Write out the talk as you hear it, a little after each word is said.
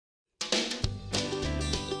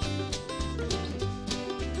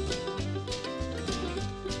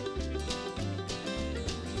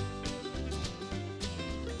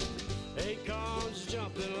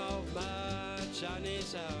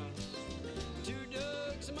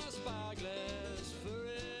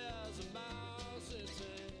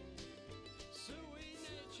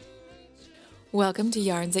Welcome to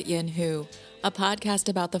Yarns at YAYH, a podcast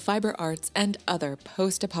about the fiber arts and other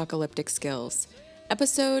post-apocalyptic skills.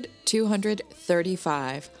 Episode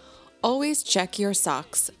 235, Always Check Your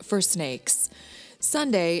Socks for Snakes.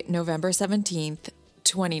 Sunday, November 17th,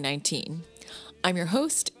 2019. I'm your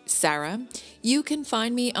host, Sarah. You can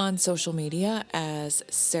find me on social media as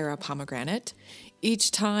Sarah Pomegranate.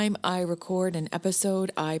 Each time I record an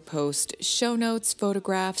episode, I post show notes,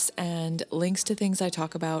 photographs, and links to things I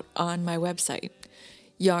talk about on my website,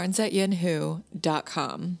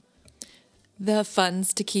 yarnsatyayh.com. The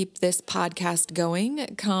funds to keep this podcast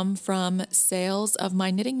going come from sales of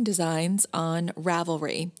my knitting designs on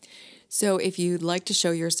Ravelry. So if you'd like to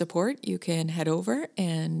show your support, you can head over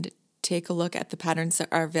and take a look at the patterns that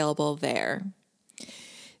are available there.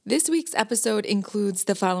 This week's episode includes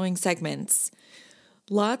the following segments.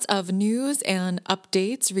 Lots of news and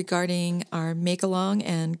updates regarding our make-along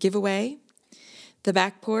and giveaway, the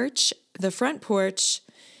back porch, the front porch,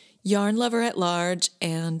 yarn lover at large,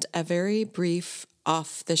 and a very brief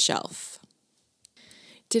off the shelf.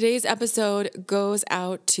 Today's episode goes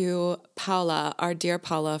out to Paula, our dear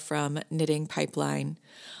Paula from Knitting Pipeline.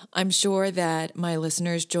 I'm sure that my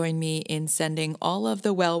listeners join me in sending all of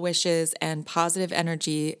the well wishes and positive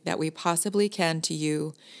energy that we possibly can to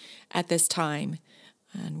you at this time.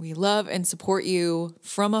 And we love and support you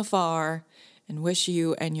from afar and wish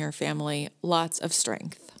you and your family lots of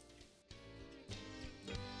strength.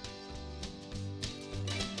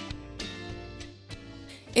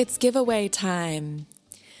 It's giveaway time.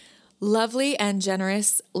 Lovely and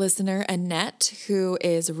generous listener Annette, who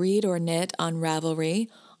is Read or Knit on Ravelry,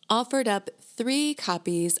 offered up 3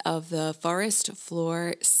 copies of the Forest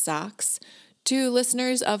Floor socks to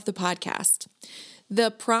listeners of the podcast. The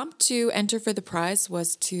prompt to enter for the prize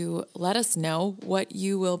was to let us know what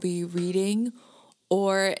you will be reading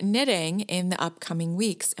or knitting in the upcoming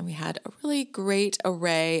weeks. And we had a really great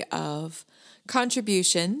array of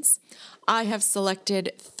contributions. I have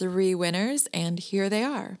selected 3 winners, and here they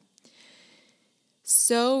are.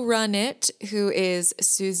 So Run It, who is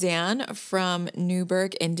Suzanne from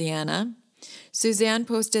Newburgh, Indiana. Suzanne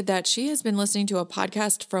posted that she has been listening to a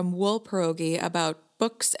podcast from Wool Pierogi about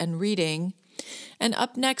books and reading. And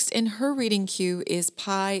up next in her reading queue is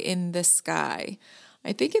Pie in the Sky.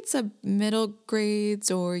 I think it's a middle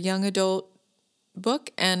grades or young adult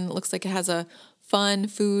book and looks like it has a fun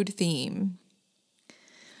food theme.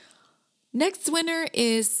 Next winner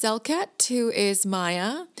is Selket, who is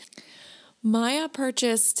Maya. Maya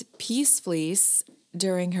purchased Peace Fleece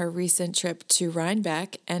during her recent trip to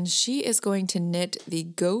Rhinebeck, and she is going to knit the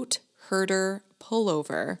Goat Herder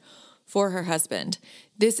pullover for her husband.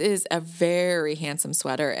 This is a very handsome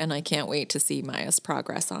sweater, and I can't wait to see Maya's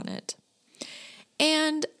progress on it.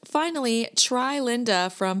 And finally, Try Linda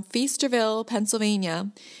from Feasterville,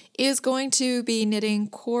 Pennsylvania, is going to be knitting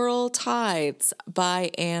Coral Tides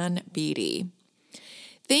by Anne Beatty.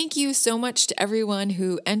 Thank you so much to everyone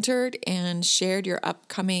who entered and shared your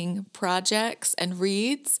upcoming projects and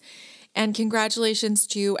reads, and congratulations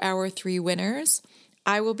to our 3 winners.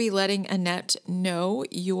 I will be letting Annette know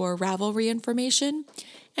your Ravelry information,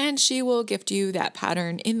 and she will gift you that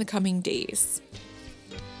pattern in the coming days.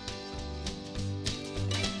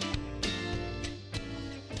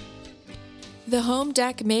 The Home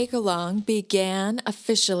Dec Make-along began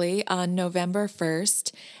officially on November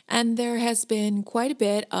 1st, and there has been quite a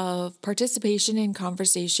bit of participation and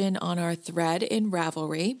conversation on our thread in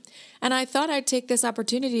Ravelry, and I thought I'd take this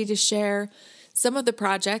opportunity to share some of the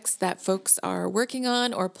projects that folks are working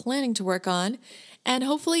on or planning to work on. And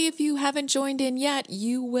hopefully, if you haven't joined in yet,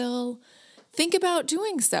 you will think about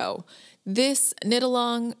doing so. This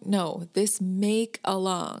make-along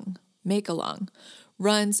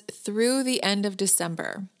runs through the end of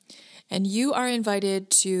December. And you are invited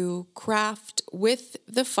to craft with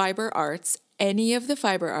the fiber arts, any of the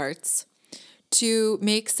fiber arts, to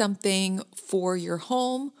make something for your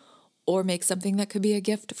home or make something that could be a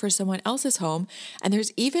gift for someone else's home. And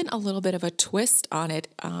there's even a little bit of a twist on it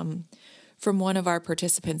from one of our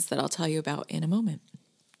participants that I'll tell you about in a moment.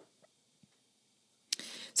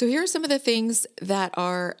 So here are some of the things that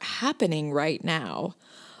are happening right now.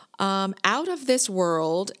 Out of This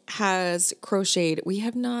World has crocheted, we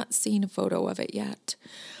have not seen a photo of it yet,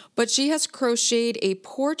 but she has crocheted a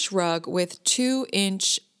porch rug with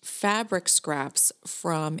 2-inch fabric scraps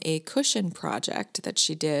from a cushion project that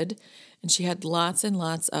she did, and she had lots and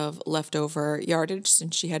lots of leftover yardage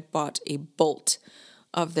since she had bought a bolt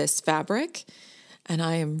of this fabric, and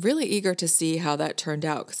I am really eager to see how that turned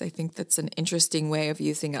out because I think that's an interesting way of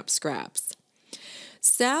using up scraps.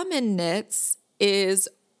 Salmon Knits is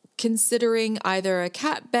considering either a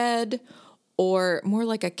cat bed or more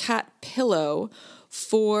like a cat pillow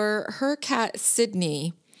for her cat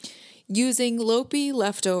Sydney, using Lopi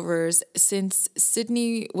leftovers since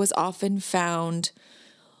Sydney was often found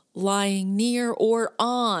lying near or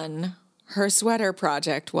on her sweater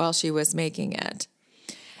project while she was making it.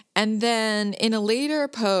 And then in a later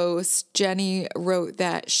post, Jenny wrote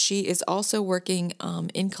that she is also working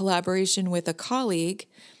in collaboration with a colleague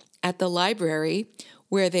at the library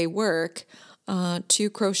where they work to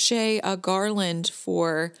crochet a garland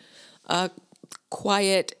for a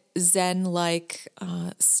quiet Zen-like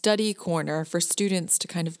study corner for students to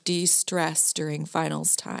kind of de-stress during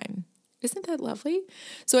finals time. Isn't that lovely?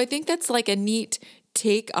 So I think that's like a neat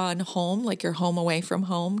take on home, like your home away from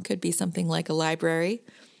home could be something like a library.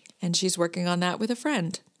 And she's working on that with a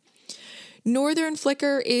friend. Northern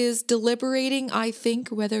Flicker is deliberating, I think,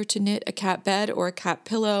 whether to knit a cat bed or a cat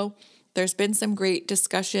pillow. There's been some great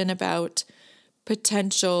discussion about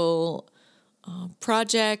potential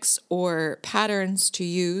projects or patterns to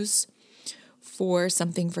use for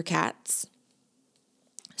something for cats.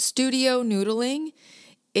 Studio Noodling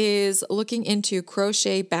is looking into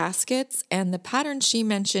crochet baskets, and the pattern she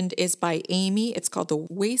mentioned is by Amy. It's called the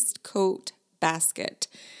Waistcoat Basket.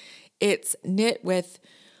 It's knit with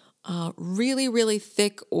really, really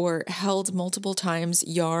thick or held multiple times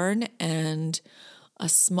yarn and a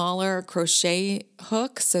smaller crochet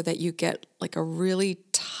hook so that you get like a really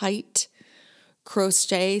tight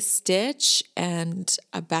crochet stitch and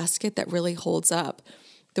a basket that really holds up.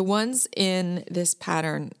 The ones in this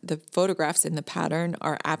pattern, the photographs in the pattern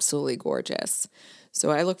are absolutely gorgeous. So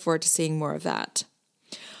I look forward to seeing more of that.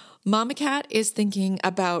 Mama Cat is thinking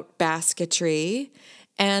about basketry.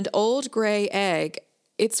 And Old Gray Egg,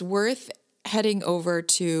 it's worth heading over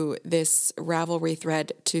to this Ravelry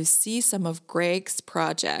thread to see some of Greg's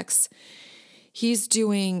projects. He's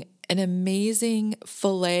doing an amazing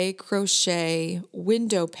filet crochet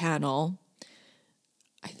window panel.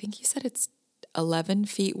 I think he said it's 11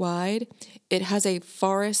 feet wide. It has a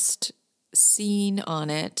forest scene on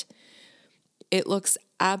it. It looks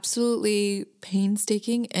absolutely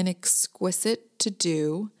painstaking and exquisite to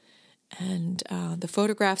do. And the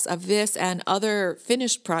photographs of this and other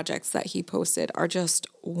finished projects that he posted are just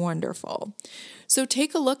wonderful. So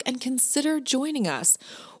take a look and consider joining us.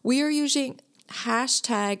 We are using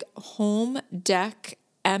hashtag Home Dec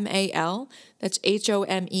MAL, that's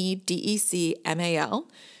HOMEDECMAL,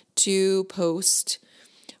 to post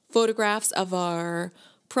photographs of our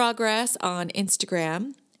progress on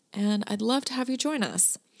Instagram. And I'd love to have you join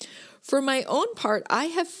us. For my own part, I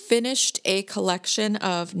have finished a collection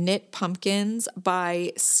of knit pumpkins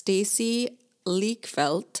by Stacy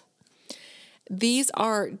Leekfelt. These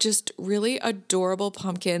are just really adorable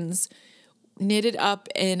pumpkins knitted up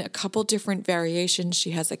in a couple different variations.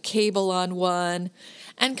 She has a cable on one,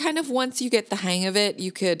 and kind of once you get the hang of it,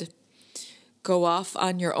 you could go off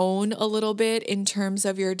on your own a little bit in terms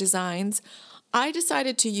of your designs. I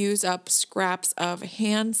decided to use up scraps of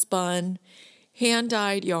hand-spun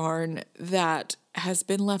hand-dyed yarn that has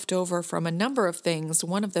been left over from a number of things,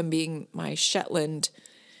 one of them being my Shetland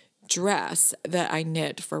dress that I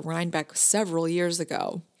knit for Rhinebeck several years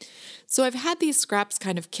ago. So I've had these scraps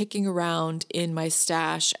kind of kicking around in my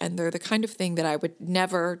stash, and they're the kind of thing that I would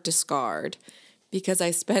never discard because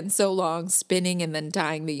I spent so long spinning and then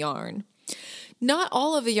dyeing the yarn. Not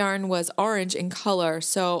all of the yarn was orange in color,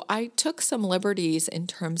 so I took some liberties in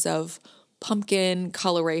terms of pumpkin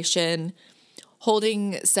coloration,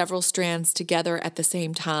 holding several strands together at the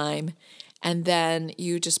same time, and then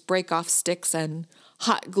you just break off sticks and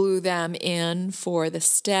hot glue them in for the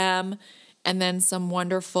stem, and then some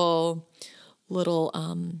wonderful little,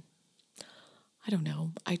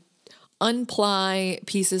 I unply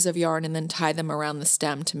pieces of yarn and then tie them around the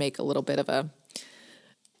stem to make a little bit of a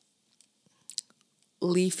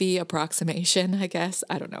leafy approximation, I guess.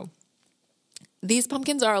 I don't know. These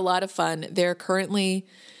pumpkins are a lot of fun. They're currently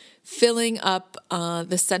filling up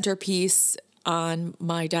the centerpiece on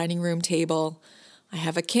my dining room table. I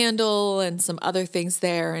have a candle and some other things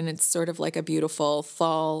there, and it's sort of like a beautiful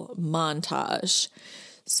fall montage.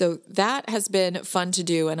 So that has been fun to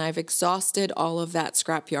do, and I've exhausted all of that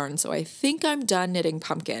scrap yarn. So I think I'm done knitting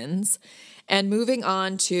pumpkins and moving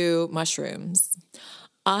on to mushrooms.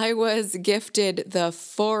 I was gifted the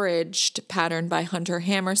Foraged pattern by Hunter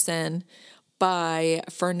Hammerson by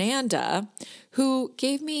Fernanda, who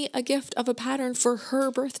gave me a gift of a pattern for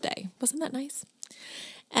her birthday. Wasn't that nice?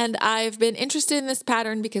 And I've been interested in this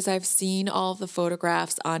pattern because I've seen all the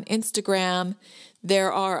photographs on Instagram.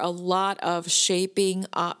 There are a lot of shaping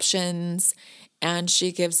options, and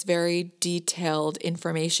she gives very detailed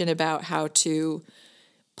information about how to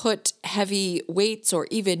put heavy weights or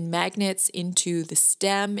even magnets into the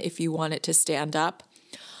stem if you want it to stand up.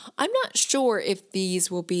 I'm not sure if these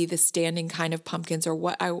will be the standing kind of pumpkins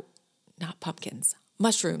or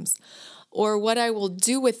mushrooms, or what I will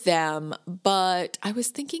do with them, but I was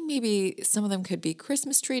thinking maybe some of them could be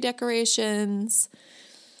Christmas tree decorations.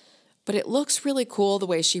 But it looks really cool the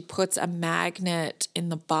way she puts a magnet in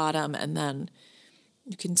the bottom and then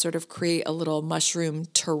you can sort of create a little mushroom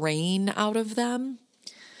terrain out of them.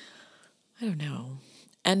 I don't know.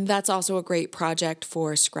 And that's also a great project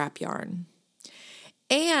for scrap yarn.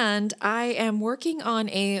 And I am working on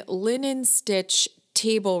a linen stitch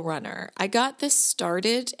table runner. I got this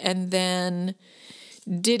started and then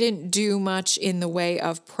didn't do much in the way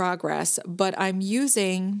of progress, but I'm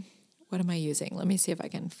using... What am I using? Let me see if I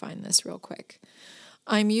can find this real quick.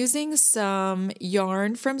 I'm using some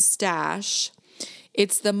yarn from Stash.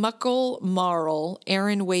 It's the Muckle Marl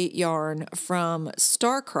Aran Weight yarn from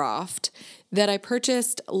Starcroft that I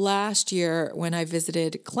purchased last year when I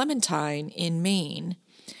visited Clementine in Maine.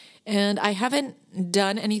 And I haven't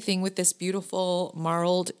done anything with this beautiful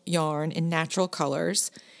marled yarn in natural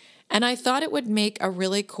colors. And I thought it would make a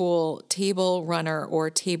really cool table runner or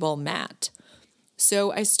table mat.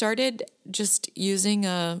 So I started just using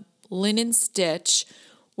a linen stitch,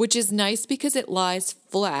 which is nice because it lies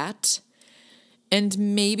flat and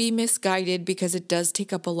maybe misguided because it does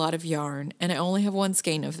take up a lot of yarn. And I only have one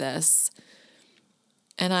skein of this.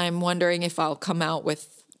 And I'm wondering if I'll come out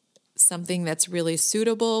with something that's really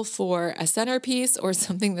suitable for a centerpiece or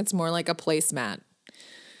something that's more like a placemat.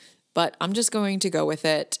 But I'm just going to go with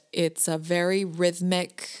it. It's a very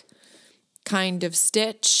rhythmic kind of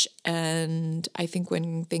stitch, and I think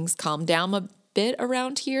when things calm down a bit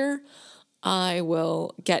around here, I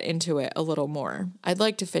will get into it a little more. I'd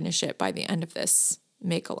like to finish it by the end of this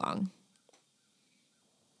make-along.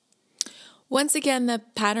 Once again, the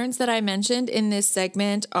patterns that I mentioned in this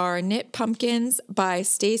segment are Knit Pumpkins by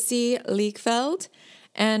Stacy Leekfeld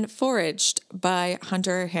and Foraged by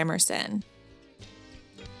Hunter Hammerson.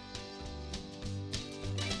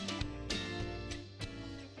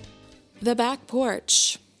 The back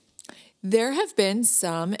porch. There have been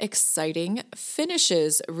some exciting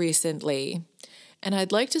finishes recently, and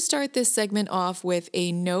I'd like to start this segment off with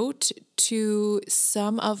a note to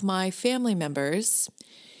some of my family members.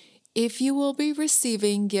 If you will be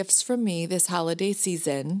receiving gifts from me this holiday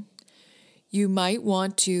season, you might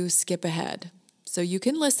want to skip ahead. So you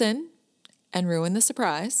can listen and ruin the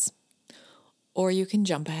surprise, or you can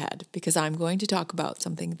jump ahead because I'm going to talk about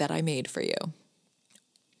something that I made for you.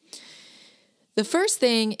 The first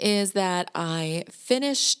thing is that I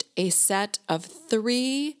finished a set of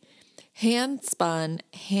 3 hand-spun,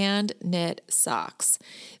 hand-knit socks.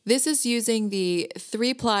 This is using the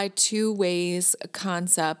 3-ply 2 ways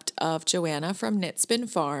concept of Joanna from Knit Spin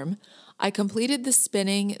Farm. I completed the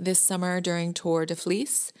spinning this summer during Tour de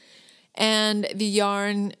Fleece, and the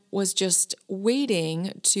yarn was just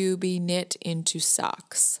waiting to be knit into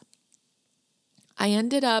socks. I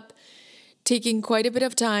ended up taking quite a bit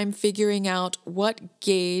of time figuring out what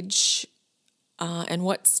gauge and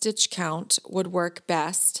what stitch count would work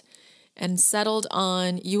best, and settled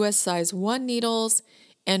on US size 1 needles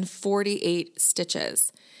and 48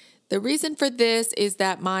 stitches. The reason for this is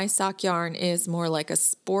that my sock yarn is more like a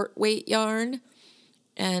sport weight yarn,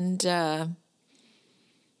 and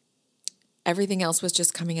everything else was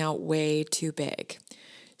just coming out way too big.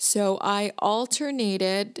 So I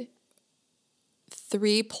alternated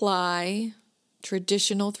 3-ply,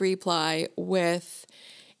 traditional 3-ply with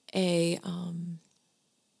a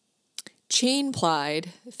chain-plied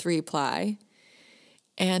 3-ply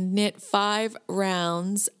and knit 5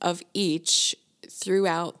 rounds of each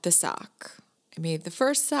throughout the sock. I made the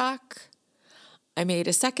first sock, I made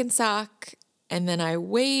a second sock, and then I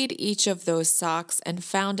weighed each of those socks and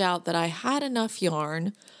found out that I had enough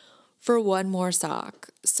yarn for 1 more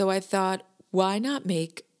sock. So I thought, why not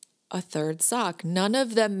make a 3rd sock? None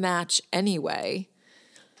of them match anyway.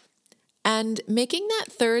 And making that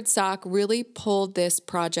 3rd sock really pulled this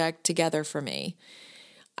project together for me.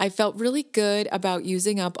 I felt really good about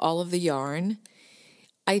using up all of the yarn.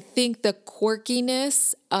 I think the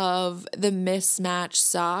quirkiness of the mismatched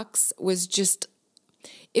socks was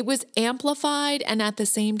it was amplified, and at the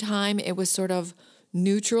same time, it was sort of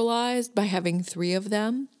neutralized by having 3 of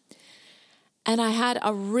them. And I had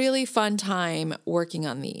a really fun time working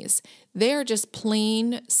on these. They are just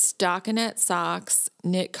plain stockinette socks,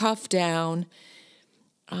 knit cuff down,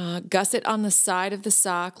 gusset on the side of the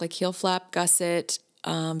sock, like heel flap gusset,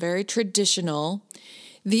 very traditional.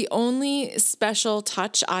 The only special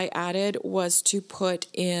touch I added was to put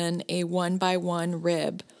in a 1x1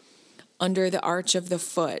 rib under the arch of the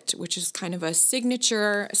foot, which is kind of a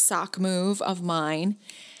signature sock move of mine.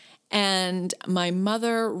 And my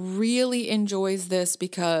mother really enjoys this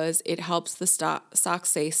because it helps the sock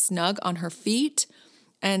stay snug on her feet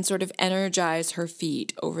and sort of energize her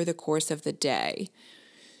feet over the course of the day.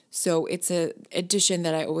 So it's an addition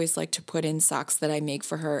that I always like to put in socks that I make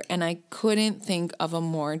for her. And I couldn't think of a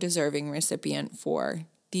more deserving recipient for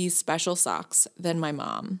these special socks than my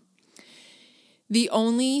mom. The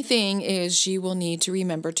only thing is she will need to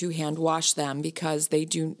remember to hand wash them because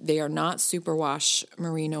they are not superwash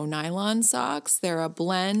merino nylon socks. They're a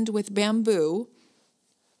blend with bamboo,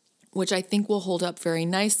 which I think will hold up very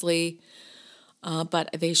nicely, but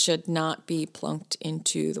they should not be plunked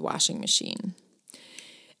into the washing machine.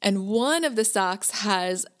 And one of the socks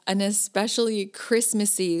has an especially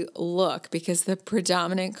Christmassy look because the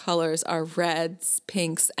predominant colors are reds,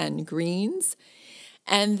 pinks, and greens.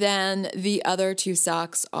 And then the other two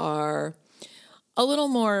socks are a little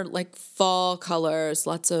more like fall colors,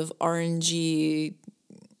 lots of orangey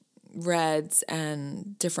reds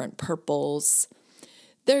and different purples.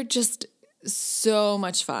 They're just so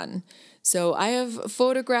much fun. So I have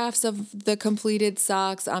photographs of the completed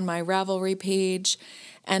socks on my Ravelry page,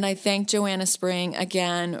 and I thank Joanna Spring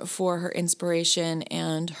again for her inspiration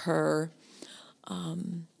and her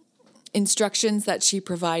instructions that she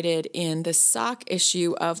provided in the sock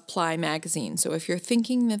issue of Ply magazine. So if you're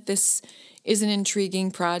thinking that this is an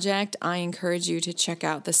intriguing project, I encourage you to check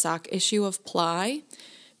out the sock issue of Ply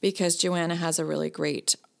because Joanna has a really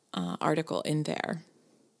great article in there.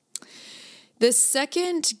 The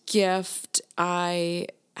second gift I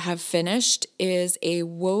have finished is a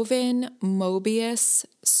woven Mobius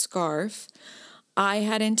scarf. I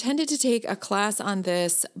had intended to take a class on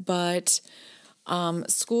this, but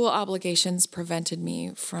school obligations prevented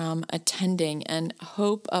me from attending, and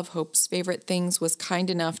Hope of Hope's Favorite Things was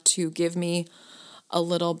kind enough to give me a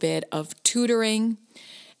little bit of tutoring,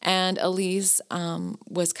 and Elise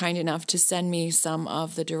was kind enough to send me some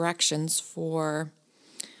of the directions for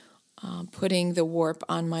putting the warp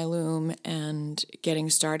on my loom and getting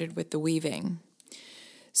started with the weaving.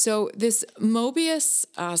 So this Mobius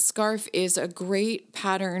scarf is a great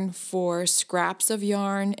pattern for scraps of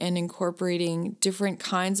yarn and incorporating different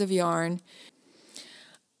kinds of yarn.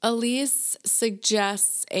 Elise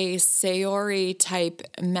suggests a Sayori type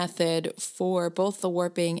method for both the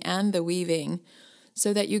warping and the weaving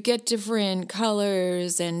so that you get different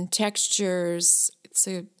colors and textures. It's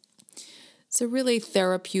a really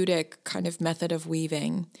therapeutic kind of method of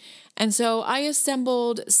weaving. And so I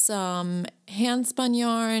assembled some hand-spun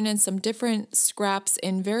yarn and some different scraps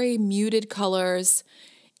in very muted colors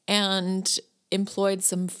and employed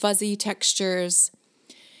some fuzzy textures.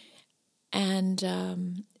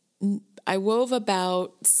 And I wove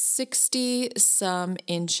about 60-some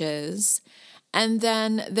inches. And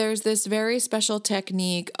then there's this very special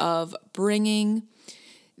technique of bringing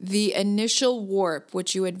the initial warp,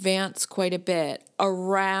 which you advance quite a bit,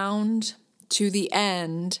 around to the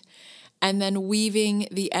end, and then weaving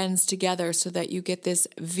the ends together so that you get this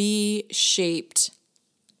V-shaped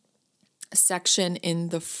section in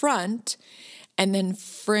the front, and then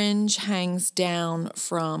fringe hangs down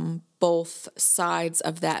from both sides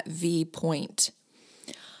of that V point.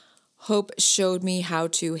 Hope showed me how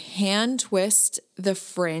to hand twist the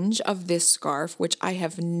fringe of this scarf, which I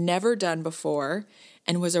have never done before,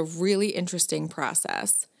 and was a really interesting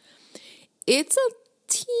process. It's a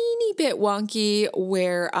teeny bit wonky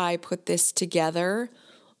where I put this together,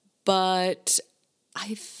 but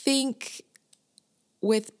I think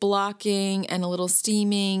with blocking and a little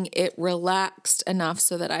steaming, it relaxed enough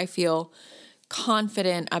so that I feel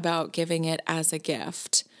confident about giving it as a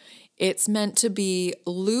gift. It's meant to be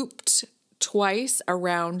looped twice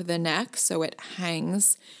around the neck so it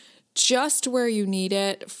hangs just where you need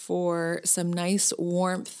it for some nice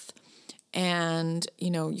warmth, and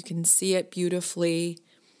you can see it beautifully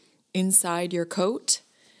inside your coat.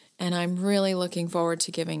 And I'm really looking forward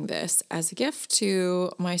to giving this as a gift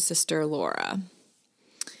to my sister Laura.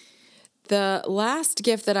 The last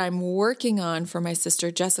gift that I'm working on for my sister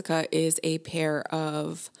Jessica is a pair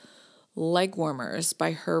of leg warmers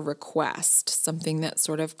by her request, something that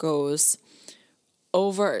sort of goes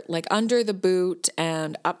over, like under the boot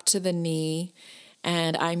and up to the knee.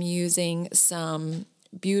 And I'm using some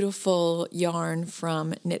beautiful yarn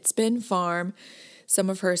from Knit Spin Farm, some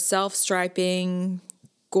of her self-striping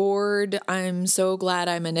gourd. I'm so glad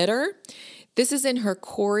I'm a knitter. This is in her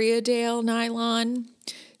Corriedale nylon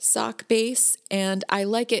sock base, and I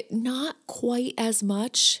like it not quite as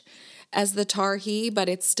much as the Tarhi, but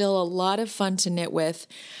it's still a lot of fun to knit with.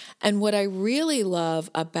 And what I really love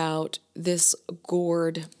about this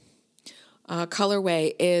gourd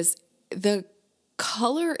colorway is the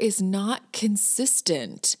color is not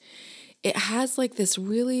consistent. It has like this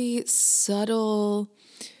really subtle,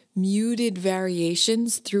 muted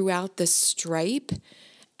variations throughout the stripe,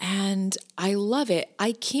 and I love it.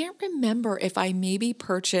 I can't remember if I maybe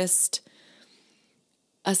purchased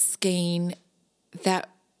a skein that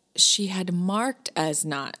she had marked as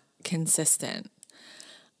not consistent,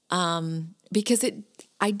 because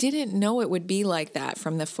I didn't know it would be like that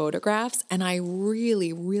from the photographs, and I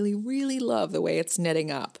really, really, really love the way it's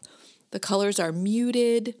knitting up. The colors are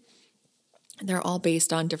muted. They're all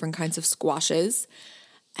based on different kinds of squashes,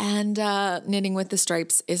 and knitting with the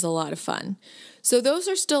stripes is a lot of fun. So those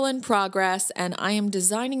are still in progress, and I am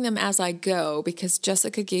designing them as I go because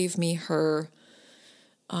Jessica gave me her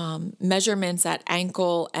measurements at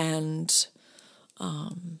ankle and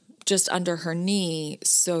just under her knee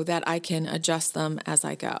so that I can adjust them as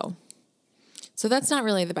I go. So that's not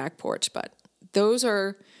really the back porch, but those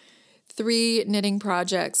are 3 knitting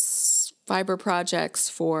projects, fiber projects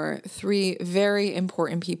for 3 very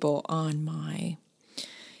important people on my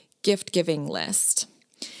gift giving list.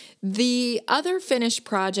 The other finished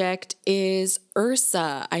project is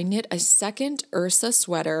Ursa. I knit a second Ursa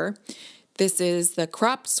sweater. This is the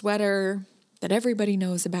cropped sweater that everybody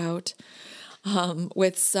knows about,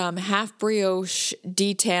 with some half brioche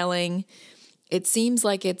detailing. It seems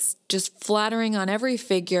like it's just flattering on every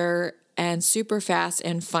figure and super fast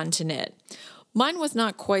and fun to knit. Mine was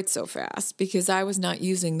not quite so fast because I was not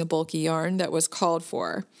using the bulky yarn that was called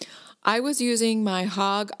for. I was using my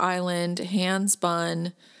Hog Island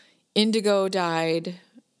hand-spun indigo dyed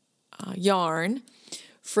yarn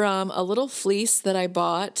from a little fleece that I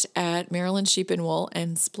bought at Maryland Sheep and Wool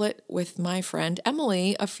and split with my friend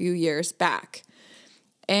Emily a few years back.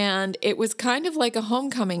 And it was kind of like a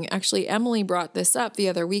homecoming. Actually, Emily brought this up the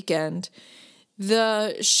other weekend.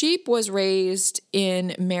 The sheep was raised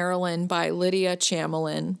in Maryland by Lydia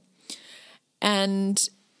Chamelin. And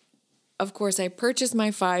of course, I purchased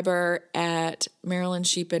my fiber at Maryland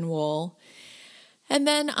Sheep and Wool. And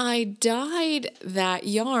then I dyed that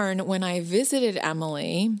yarn when I visited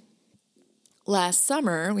Emily last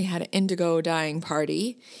summer. We had an indigo dyeing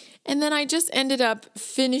party. And then I just ended up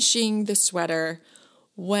finishing the sweater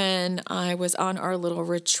when I was on our little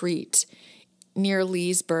retreat near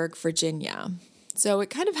Leesburg, Virginia. So it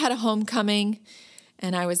kind of had a homecoming,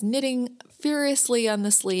 and I was knitting furiously on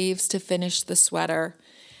the sleeves to finish the sweater.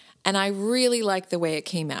 And I really liked the way it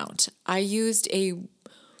came out. I used a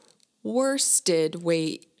worsted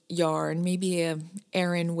weight yarn, maybe a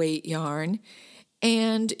Aran weight yarn,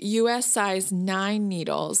 and US size 9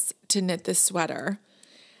 needles to knit the sweater.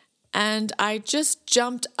 And I just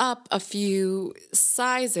jumped up a few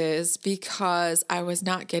sizes because I was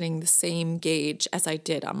not getting the same gauge as I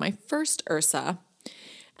did on my first Ursa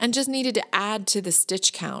and just needed to add to the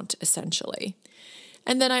stitch count, essentially.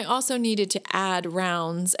 And then I also needed to add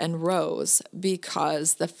rounds and rows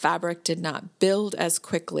because the fabric did not build as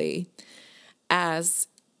quickly as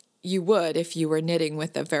you would if you were knitting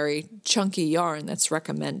with a very chunky yarn that's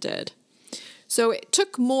recommended. So it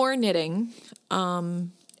took more knitting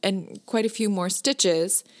and quite a few more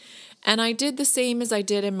stitches. And I did the same as I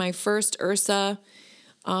did in my first Ursa,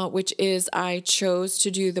 which is I chose to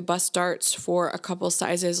do the bust darts for a couple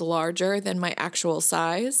sizes larger than my actual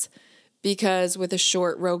size, because with a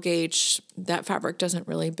short row gauge, that fabric doesn't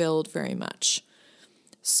really build very much.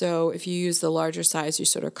 So if you use the larger size, you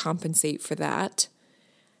sort of compensate for that.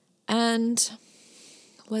 And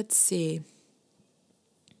let's see.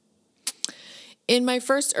 In my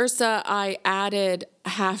first Ursa, I added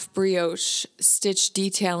half brioche stitch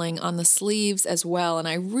detailing on the sleeves as well, and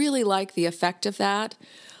I really like the effect of that.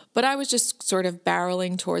 But I was just sort of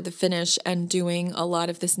barreling toward the finish and doing a lot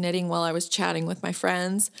of this knitting while I was chatting with my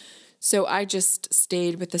friends. So I just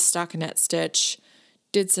stayed with the stockinette stitch,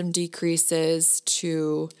 did some decreases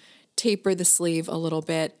to taper the sleeve a little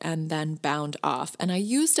bit, and then bound off. And I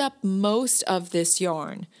used up most of this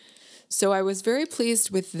yarn. So I was very pleased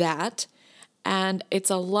with that. And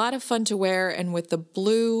it's a lot of fun to wear, and with the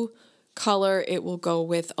blue color, it will go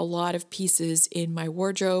with a lot of pieces in my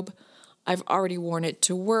wardrobe. I've already worn it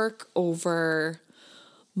to work over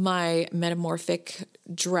my metamorphic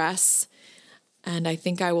dress, and I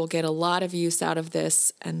think I will get a lot of use out of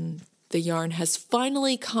this, and the yarn has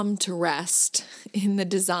finally come to rest in the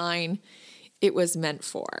design it was meant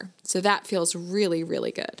for. So that feels really,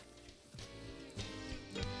 really good.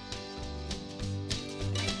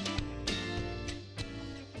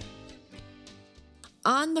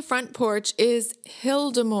 On the front porch is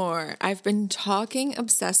Hildamore. I've been talking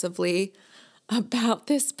obsessively about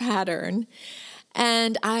this pattern,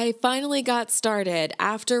 And I finally got started.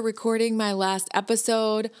 After recording my last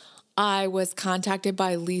episode, I was contacted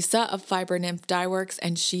by Lisa of Fiber Nymph Dye Works,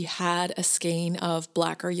 and she had a skein of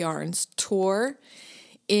Blacker Yarns tour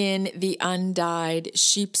in the undyed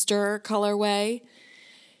sheepster colorway.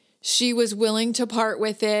 She was willing to part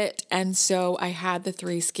with it, and so I had the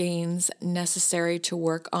 3 skeins necessary to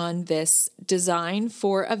work on this design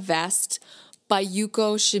for a vest by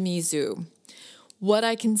Yuko Shimizu. What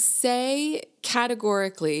I can say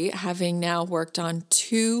categorically, having now worked on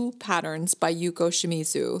 2 patterns by Yuko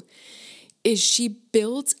Shimizu, is she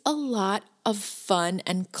builds a lot of fun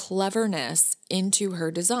and cleverness into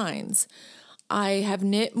her designs. I have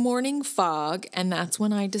knit Morning Fog, and that's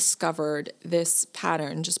when I discovered this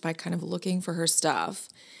pattern just by kind of looking for her stuff.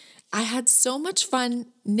 I had so much fun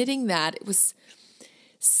knitting that. It was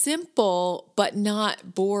simple, but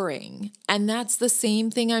not boring. And that's the same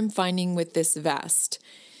thing I'm finding with this vest.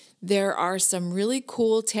 There are some really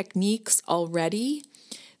cool techniques already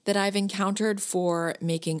that I've encountered for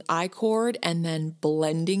making I-cord and then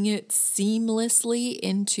blending it seamlessly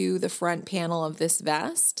into the front panel of this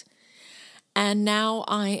vest. And now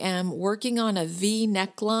I am working on a V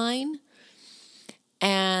neckline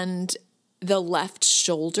and the left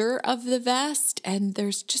shoulder of the vest. And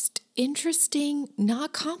there's just interesting,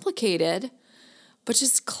 not complicated, but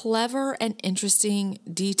just clever and interesting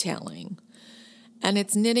detailing. And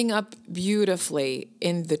it's knitting up beautifully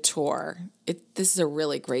in the tour. This is a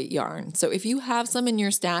really great yarn. So if you have some in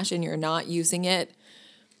your stash and you're not using it,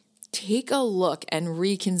 take a look and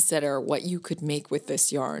reconsider what you could make with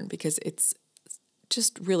this yarn because it's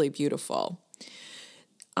just really beautiful.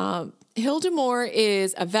 Hildemore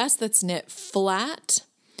is a vest that's knit flat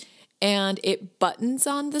and it buttons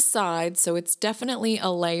on the side, so it's definitely a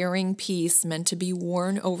layering piece meant to be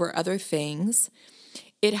worn over other things.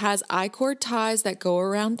 It has I-cord ties that go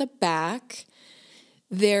around the back.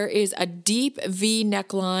 There is a deep V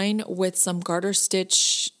neckline with some garter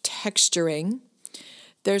stitch texturing.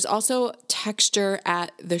 There's also texture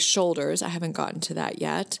at the shoulders. I haven't gotten to that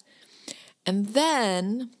yet. And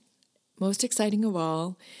then, most exciting of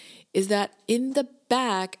all, is that in the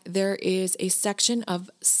back, there is a section of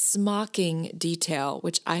smocking detail,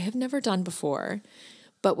 which I have never done before,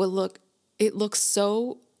 but it looks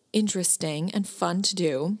so interesting and fun to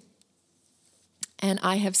do. And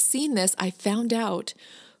I have seen this. I found out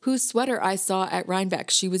whose sweater I saw at Rhinebeck.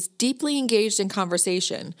 She was deeply engaged in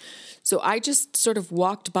conversation. So I just sort of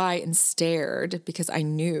walked by and stared because I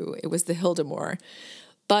knew it was the Hildemore.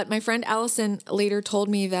 But my friend Allison later told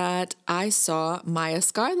me that I saw Maya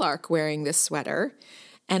Skylark wearing this sweater,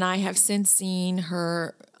 and I have since seen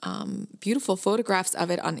her beautiful photographs of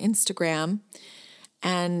it on Instagram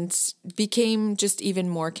and became just even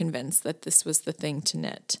more convinced that this was the thing to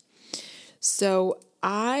knit. So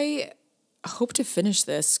I hope to finish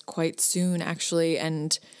this quite soon, actually,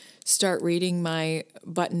 and start reading my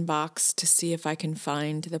button box to see if I can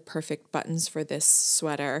find the perfect buttons for this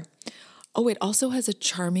sweater. Oh, it also has a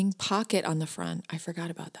charming pocket on the front. I forgot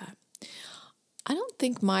about that. I don't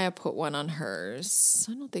think Maya put one on hers.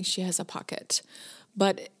 I don't think she has a pocket.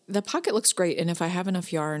 But the pocket looks great, and if I have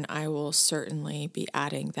enough yarn, I will certainly be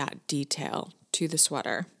adding that detail to the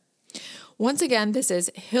sweater. Once again, this is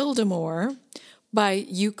Hildemore by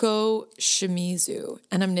Yuko Shimizu,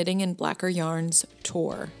 and I'm knitting in Blacker Yarns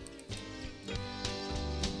Tour.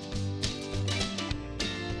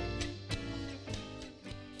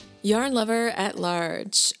 Yarn lover at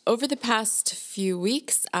large. Over the past few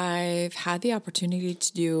weeks, I've had the opportunity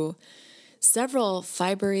to do several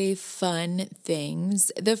fibery fun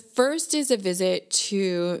things. The first is a visit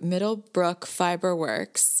to Middlebrook Fiber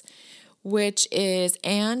Works, which is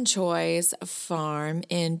Ann Choi's farm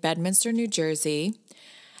in Bedminster, New Jersey.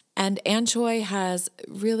 And Ann Choi has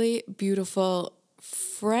really beautiful,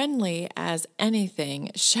 friendly as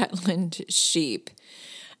anything Shetland sheep.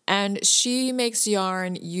 And she makes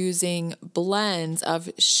yarn using blends of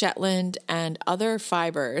Shetland and other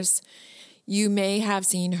fibers. You may have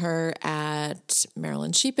seen her at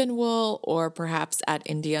Maryland Sheep and Wool or perhaps at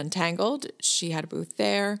India Untangled. She had a booth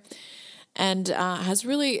there and has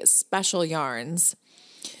really special yarns.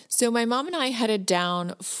 So my mom and I headed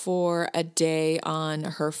down for a day on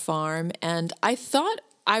her farm, and I thought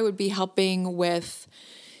I would be helping with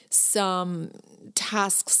some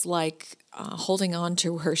tasks like holding on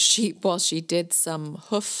to her sheep while she did some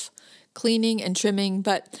hoof cleaning and trimming,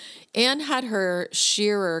 but Anne had her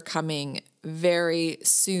shearer coming very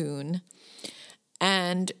soon,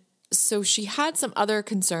 and so she had some other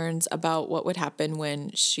concerns about what would happen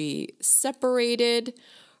when she separated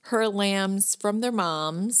her lambs from their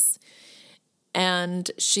moms. And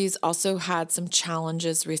she's also had some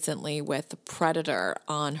challenges recently with a predator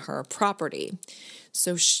on her property.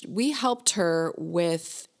 So we helped her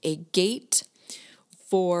with a gate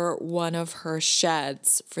for one of her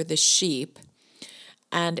sheds for the sheep.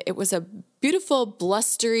 And it was a beautiful,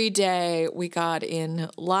 blustery day. We got in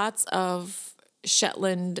lots of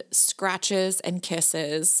Shetland scratches and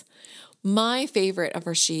kisses. My favorite of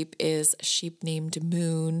her sheep is a sheep named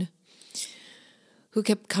Moon, who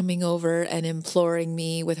kept coming over and imploring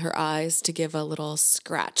me with her eyes to give a little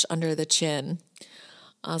scratch under the chin.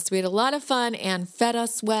 So we had a lot of fun. Anne fed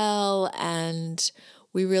us well, and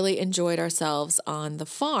we really enjoyed ourselves on the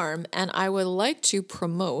farm. And I would like to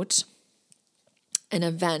promote an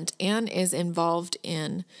event. Anne is involved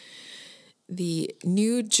in the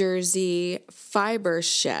New Jersey Fiber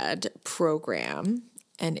Shed program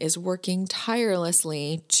and is working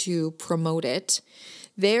tirelessly to promote it.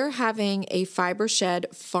 They're having a Fiber Shed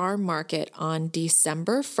farm market on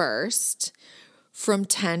December 1st from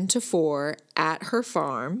 10 to 4 at her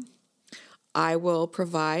farm. I will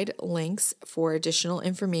provide links for additional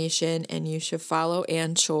information, and you should follow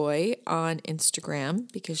Ann Choi on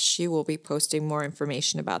Instagram because she will be posting more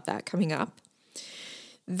information about that coming up.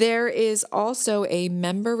 There is also a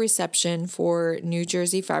member reception for New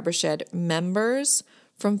Jersey Fiber Shed members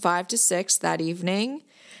from 5 to 6 that evening,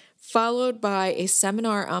 followed by a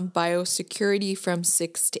seminar on biosecurity from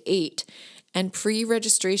 6 to 8. And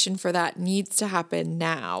pre-registration for that needs to happen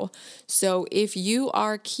now. So if you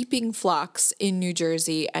are keeping flocks in New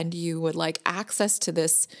Jersey and you would like access to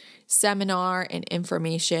this seminar and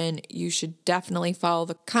information, you should definitely follow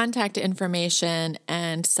the contact information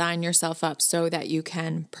and sign yourself up so that you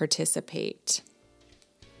can participate.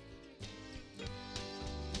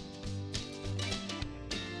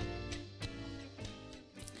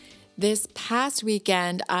 This past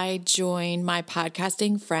weekend, I joined my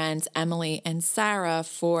podcasting friends, Emily and Sarah,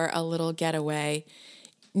 for a little getaway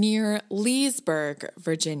near Leesburg,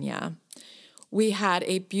 Virginia. We had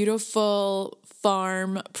a beautiful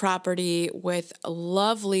farm property with a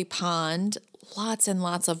lovely pond, lots and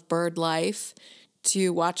lots of bird life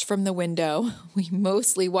to watch from the window. We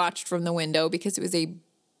mostly watched from the window because it was a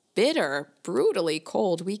bitter, brutally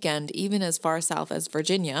cold weekend, even as far south as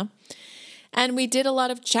Virginia. And we did a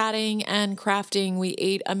lot of chatting and crafting. We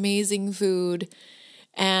ate amazing food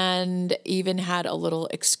and even had a little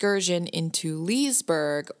excursion into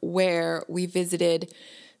Leesburg where we visited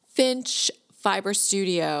Finch Fiber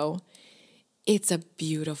Studio. It's a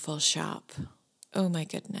beautiful shop. Oh my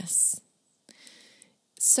goodness.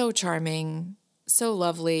 So charming, so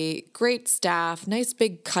lovely, great staff, nice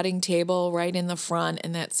big cutting table right in the front,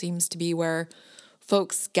 and that seems to be where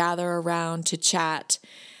folks gather around to chat.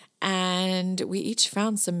 And we each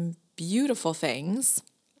found some beautiful things.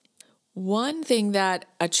 One thing that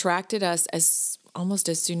attracted us almost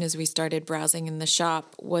as soon as we started browsing in the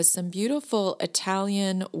shop was some beautiful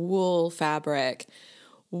Italian wool fabric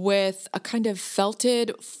with a kind of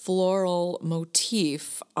felted floral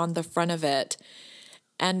motif on the front of it.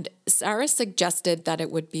 And Sarah suggested that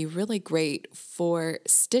it would be really great for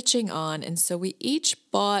stitching on. And so we each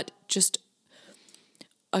bought just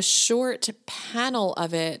a short panel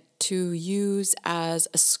of it to use as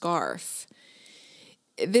a scarf.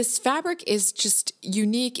 This fabric is just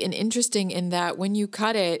unique and interesting in that when you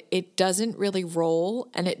cut it, it doesn't really roll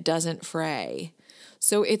and it doesn't fray.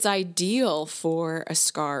 So it's ideal for a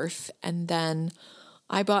scarf. And then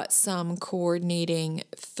I bought some coordinating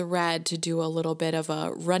thread to do a little bit of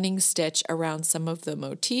a running stitch around some of the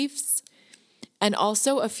motifs, and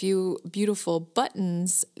also a few beautiful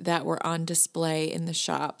buttons that were on display in the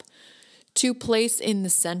shop to place in the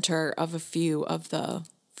center of a few of the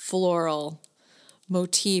floral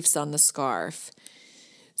motifs on the scarf.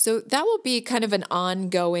 So that will be kind of an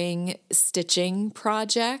ongoing stitching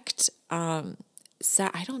project.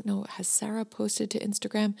 I don't know, has Sarah posted to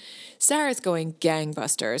Instagram? Sarah's going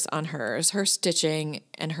gangbusters on hers. Her stitching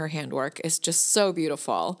and her handwork is just so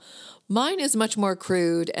beautiful. Mine is much more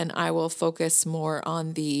crude, and I will focus more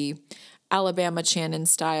on the Alabama Channon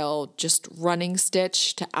style, just running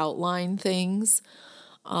stitch to outline things.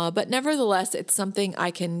 But nevertheless, it's something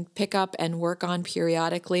I can pick up and work on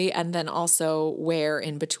periodically and then also wear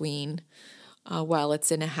in between while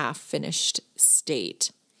it's in a half-finished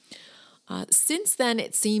state. Since then,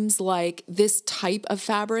 it seems like this type of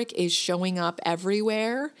fabric is showing up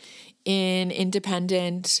everywhere in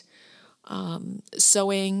independent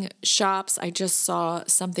sewing shops. I just saw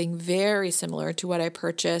something very similar to what I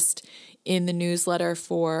purchased in the newsletter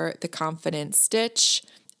for the Confident Stitch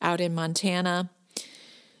out in Montana.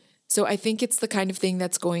 So I think it's the kind of thing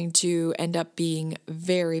that's going to end up being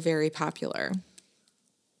very, very popular.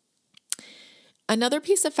 Another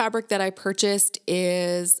piece of fabric that I purchased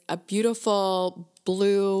is a beautiful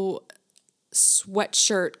blue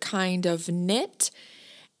sweatshirt kind of knit,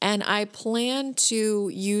 and I plan to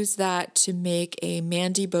use that to make a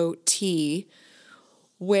Mandy Boat tee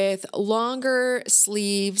with longer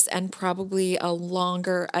sleeves and probably a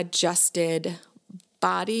longer adjusted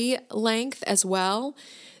body length as well,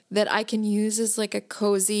 that I can use as like a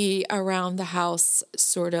cozy around the house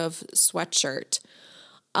sort of sweatshirt.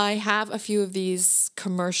 I have a few of these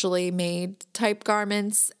commercially made type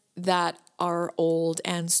garments that are old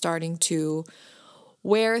and starting to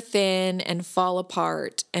wear thin and fall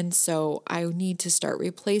apart. And so I need to start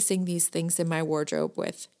replacing these things in my wardrobe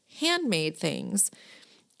with handmade things.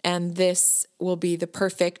 And this will be the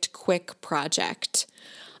perfect quick project.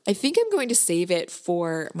 I think I'm going to save it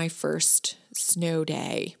for my first snow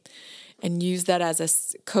day and use that as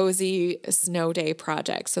a cozy snow day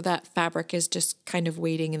project. So that fabric is just kind of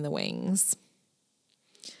waiting in the wings.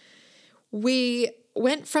 We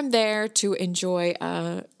went from there to enjoy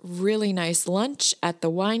a really nice lunch at the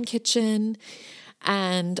wine kitchen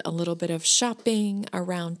and a little bit of shopping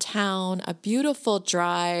around town, a beautiful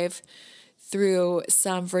drive through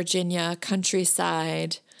some Virginia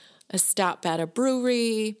countryside, a stop at a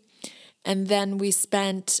brewery, and then we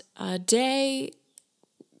spent a day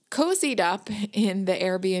cozied up in the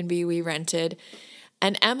Airbnb we rented,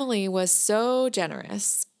 and Emily was so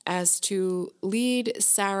generous as to lead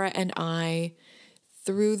Sarah and I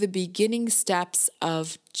through the beginning steps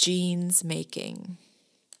of jeans making.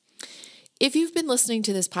 If you've been listening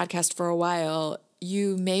to this podcast for a while,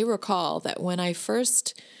 you may recall that when I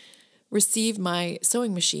first received my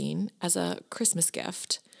sewing machine as a Christmas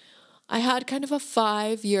gift, I had kind of a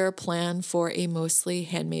 5-year plan for a mostly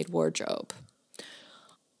handmade wardrobe.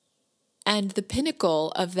 And the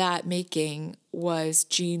pinnacle of that making was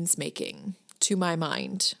jeans making, to my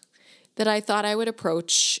mind, that I thought I would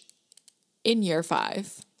approach in year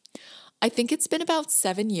 5. I think it's been about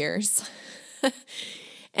 7 years,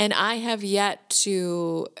 and I have yet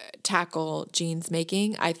to tackle jeans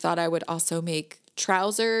making. I thought I would also make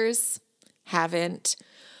trousers, haven't.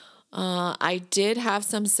 I did have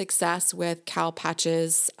some success with Cal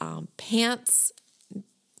Patch's pants,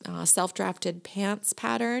 self-drafted pants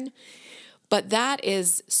pattern. But that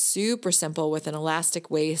is super simple with an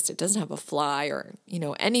elastic waist. It doesn't have a fly or,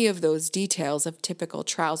 any of those details of typical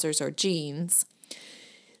trousers or jeans.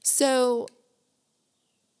 So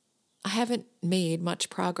I haven't made much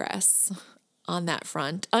progress on that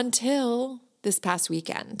front until this past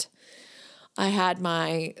weekend. I had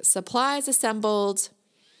my supplies assembled.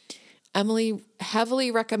 Emily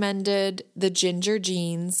heavily recommended the ginger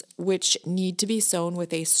jeans, which need to be sewn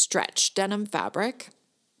with a stretch denim fabric.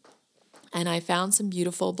 And I found some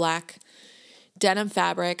beautiful black denim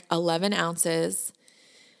fabric, 11 ounces,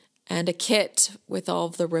 and a kit with all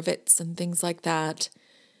of the rivets and things like that.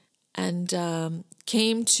 And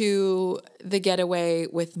came to the getaway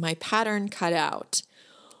with my pattern cut out.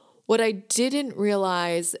 What I didn't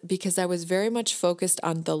realize, because I was very much focused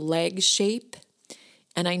on the leg shape,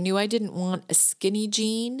 and I knew I didn't want a skinny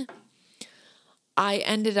jean, I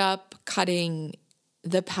ended up cutting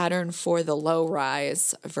the pattern for the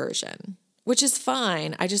low-rise version, which is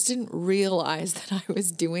fine. I just didn't realize that I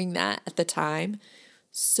was doing that at the time.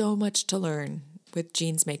 So much to learn with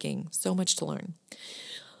jeans making, so much to learn.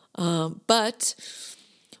 But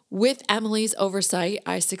with Emily's oversight,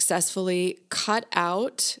 I successfully cut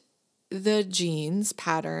out the jeans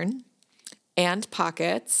pattern and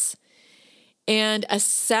pockets and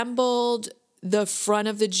assembled the front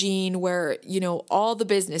of the jean where, all the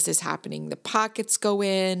business is happening. The pockets go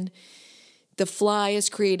in, the fly is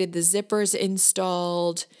created, the zipper's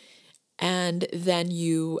installed, and then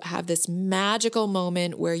you have this magical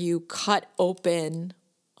moment where you cut open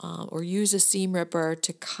or use a seam ripper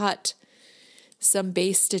to cut some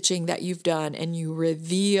base stitching that you've done, and you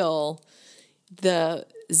reveal the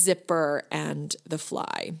zipper and the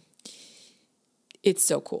fly. It's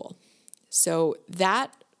so cool. So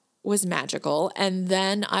that was magical. And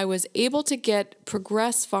then I was able to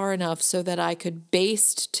progress far enough so that I could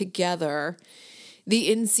baste together the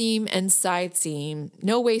inseam and side seam.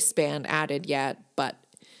 No waistband added yet, but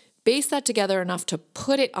baste that together enough to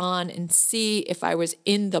put it on and see if I was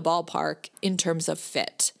in the ballpark in terms of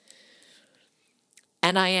fit.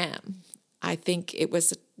 And I am. I think it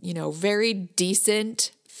was, very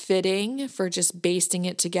decent fitting for just basting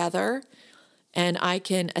it together. And I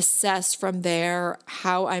can assess from there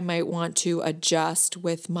how I might want to adjust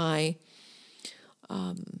with my,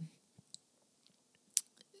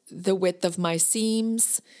 the width of my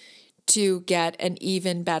seams to get an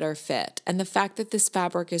even better fit. And the fact that this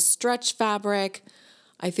fabric is stretch fabric,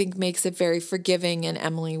 I think makes it very forgiving, and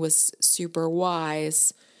Emily was super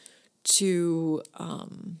wise to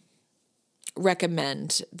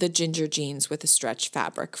recommend the ginger jeans with a stretch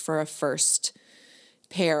fabric for a first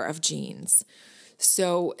pair of jeans.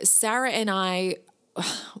 So Sarah and I,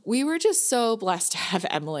 we were just so blessed to have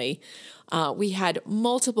Emily. We had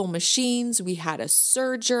multiple machines. We had a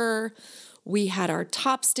serger. We had our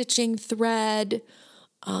top stitching thread.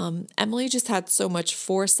 Emily just had so much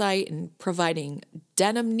foresight in providing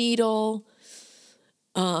denim needle,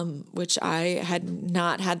 which I had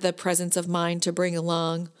not had the presence of mind to bring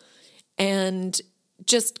along, and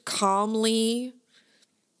just calmly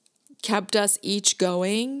kept us each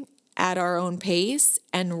going at our own pace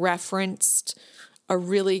and referenced a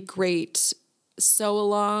really great sew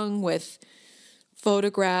along with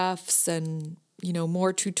photographs and,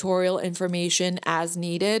 more tutorial information as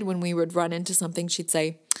needed. When we would run into something, she'd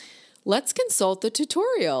say, let's consult the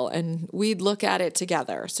tutorial, and we'd look at it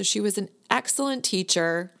together. So she was an excellent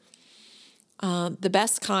teacher, the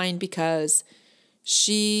best kind, because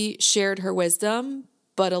she shared her wisdom,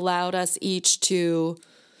 but allowed us each to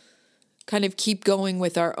kind of keep going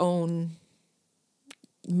with our own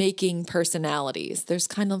making personalities. There's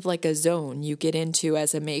kind of like a zone you get into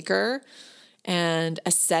as a maker and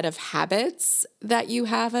a set of habits that you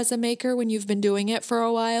have as a maker when you've been doing it for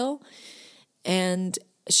a while. And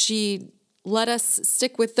she let us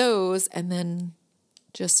stick with those and then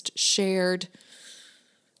just shared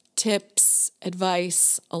tips,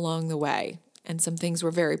 advice along the way. And some things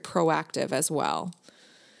were very proactive as well.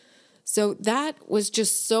 So that was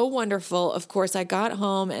just so wonderful. Of course, I got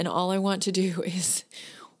home and all I want to do is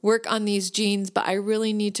work on these jeans, but I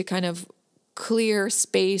really need to kind of clear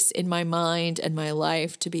space in my mind and my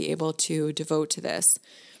life to be able to devote to this.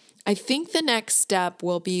 I think the next step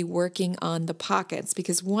will be working on the pockets,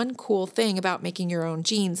 because one cool thing about making your own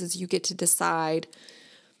jeans is you get to decide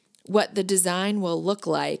what the design will look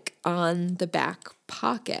like on the back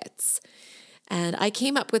pockets. And I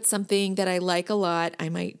came up with something that I like a lot. I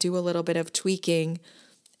might do a little bit of tweaking,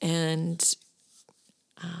 and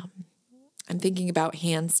I'm thinking about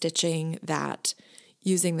hand stitching that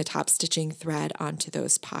using the top stitching thread onto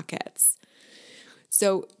those pockets.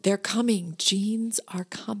 So they're coming. Jeans are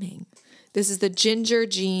coming. This is the ginger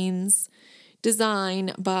jeans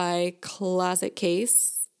design by Closet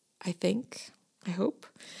Case, I hope.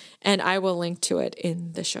 And I will link to it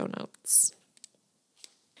in the show notes.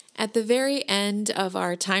 At the very end of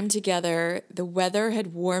our time together, the weather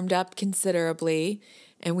had warmed up considerably,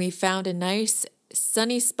 and we found a nice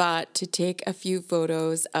sunny spot to take a few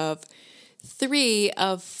photos of 3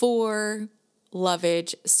 of 4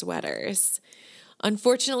 Lovage sweaters.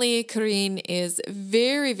 Unfortunately, Corinne is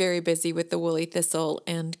very, very busy with the Woolly Thistle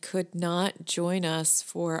and could not join us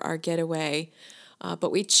for our getaway,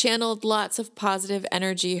 but we channeled lots of positive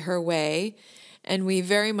energy her way, and we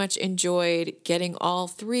very much enjoyed getting all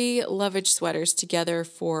 3 Lovage sweaters together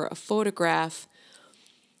for a photograph.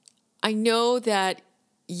 I know that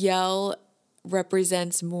YAYH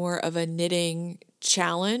represents more of a knitting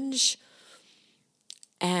challenge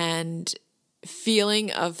and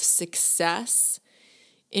feeling of success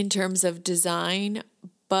in terms of design,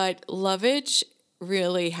 but Lovage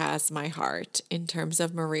really has my heart in terms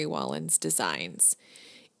of Marie Wallen's designs.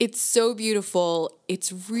 It's so beautiful.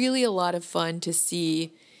 It's really a lot of fun to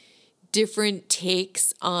see different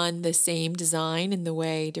takes on the same design and the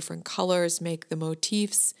way different colors make the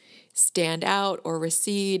motifs stand out or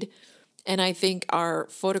recede. And I think our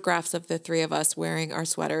photographs of the 3 of us wearing our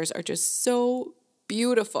sweaters are just so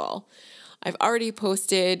beautiful. I've already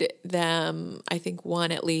posted them, I think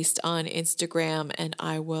one at least, on Instagram, and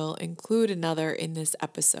I will include another in this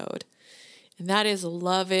episode. And that is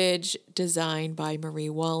Lovage, designed by Marie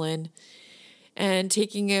Wallen. And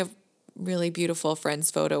taking a really beautiful friend's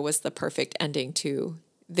photo was the perfect ending to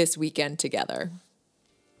this weekend together.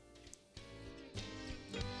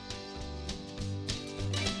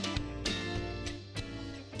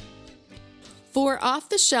 For Off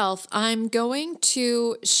the Shelf, I'm going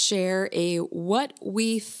to share a What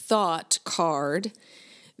We Thought card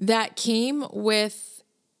that came with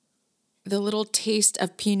the little taste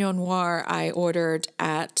of Pinot Noir I ordered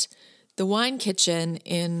at the Wine Kitchen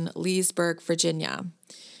in Leesburg, Virginia.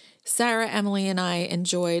 Sarah, Emily, and I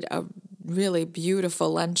enjoyed a really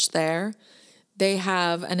beautiful lunch there. They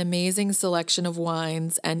have an amazing selection of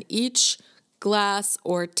wines, and each glass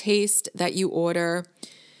or taste that you order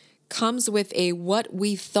comes with a What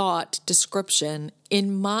We Thought description.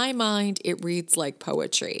 In my mind, it reads like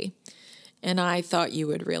poetry, and I thought you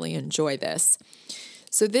would really enjoy this.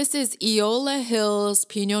 So this is Eola Hills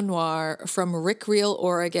Pinot Noir from Rick Reel,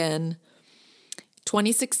 Oregon,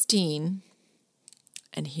 2016.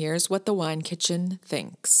 and here's what the wine kitchen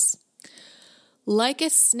thinks. Like a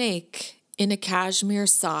snake in a cashmere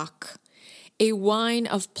sock, a wine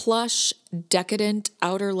of plush, decadent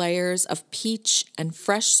outer layers of peach and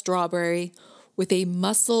fresh strawberry with a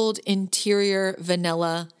muscled interior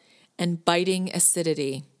vanilla and biting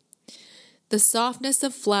acidity. The softness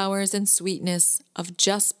of flowers and sweetness of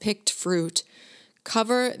just picked fruit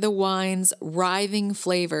cover the wine's writhing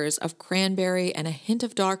flavors of cranberry and a hint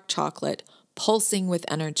of dark chocolate pulsing with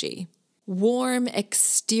energy. Warm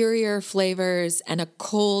exterior flavors and a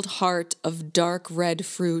cold heart of dark red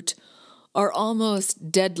fruit are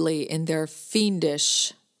almost deadly in their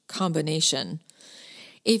fiendish combination.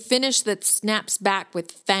 A finish that snaps back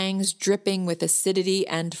with fangs dripping with acidity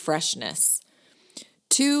and freshness.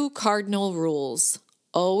 2 cardinal rules.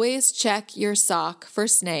 Always check your sock for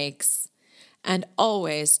snakes and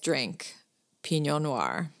always drink Pinot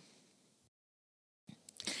Noir.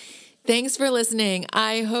 Thanks for listening.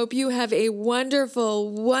 I hope you have a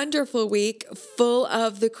wonderful, wonderful week full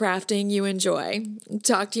of the crafting you enjoy.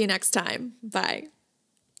 Talk to you next time. Bye.